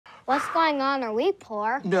What's going on? Are we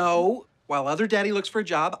poor? No. While other daddy looks for a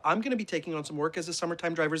job, I'm going to be taking on some work as a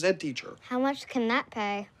summertime driver's ed teacher. How much can that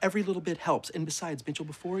pay? Every little bit helps. And besides, Mitchell,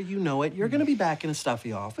 before you know it, you're going to be back in a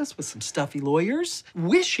stuffy office with some stuffy lawyers,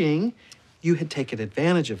 wishing you had taken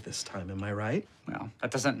advantage of this time. Am I right? Well,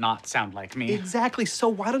 that doesn't not sound like me. Exactly. So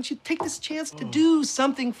why don't you take this chance to do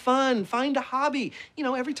something fun, find a hobby? You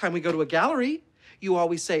know, every time we go to a gallery, you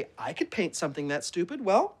always say, I could paint something that stupid.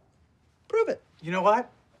 Well, prove it. You know what?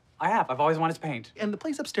 I have. I've always wanted to paint. And the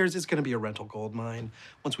place upstairs is going to be a rental gold mine.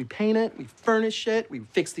 Once we paint it, we furnish it, we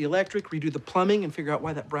fix the electric, redo the plumbing, and figure out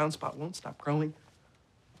why that brown spot won't stop growing.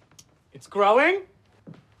 It's growing?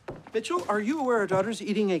 Mitchell, are you aware our daughter's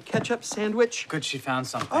eating a ketchup sandwich? Good, she found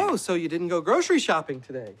something. Oh, so you didn't go grocery shopping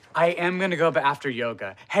today? I am gonna go, but after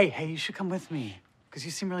yoga. Hey, you should come with me. Because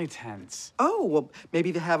you seem really tense. Oh, well,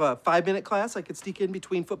 maybe they have a 5-minute class I could sneak in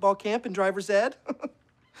between football camp and driver's ed?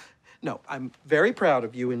 No, I'm very proud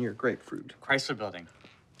of you and your grapefruit. Chrysler Building.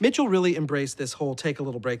 Mitchell really embraced this whole take a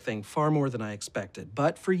little break thing far more than I expected.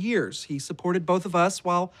 But for years, he supported both of us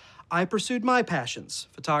while I pursued my passions,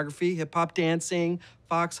 photography, hip-hop dancing,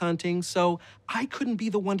 fox hunting, so I couldn't be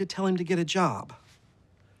the one to tell him to get a job.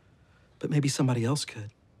 But maybe somebody else could.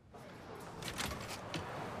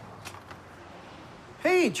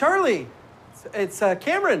 Hey, Charlie. It's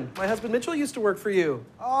Cameron. My husband Mitchell used to work for you.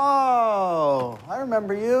 Oh, I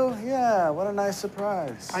remember you. Yeah, what a nice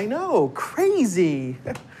surprise. I know, crazy.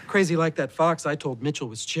 Crazy like that fox I told Mitchell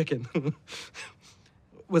was chicken.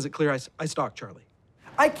 Was it clear I stalked Charlie?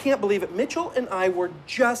 I can't believe it. Mitchell and I were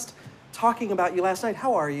just talking about you last night.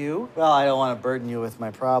 How are you? Well, I don't want to burden you with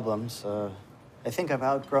my problems. I think I've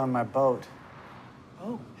outgrown my boat.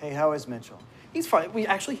 Oh. Hey, how is Mitchell? He's fine.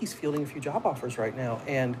 He's fielding a few job offers right now,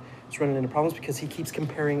 and he's running into problems because he keeps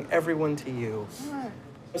comparing everyone to you. All right.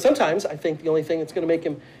 Sometimes I think the only thing that's going to make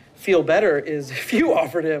him feel better is if you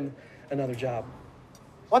offered him another job.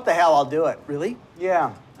 What the hell, I'll do it. Really?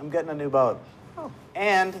 Yeah, I'm getting a new boat. Oh.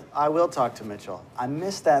 And I will talk to Mitchell. I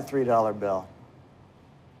missed that $3 bill.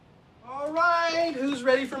 All right, who's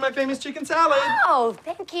ready for my famous chicken salad? Oh,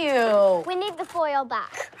 thank you. We need the foil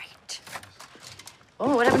back. Right.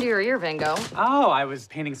 Oh, what happened to your ear, Van Gogh? Oh, I was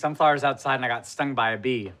painting sunflowers outside and I got stung by a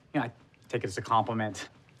bee. You know, I take it as a compliment.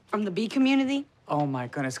 From the bee community? Oh my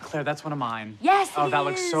goodness, Claire, that's one of mine. Yes, Oh, it that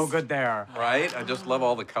looks so is. good there. Right? I just love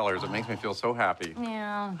all the colors. It makes me feel so happy.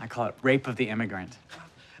 Yeah. I call it rape of the immigrant.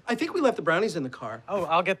 I think we left the brownies in the car. Oh,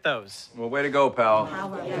 I'll get those. Well, way to go, pal.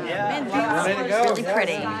 Man, this is really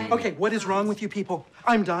pretty. Okay, what is wrong with you people?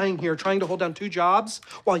 I'm dying here trying to hold down 2 jobs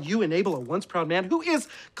while you enable a once proud man who is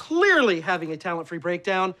clearly having a talent-free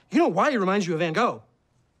breakdown. You know why he reminds you of Van Gogh?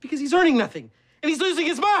 Because he's earning nothing and he's losing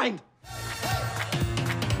his mind.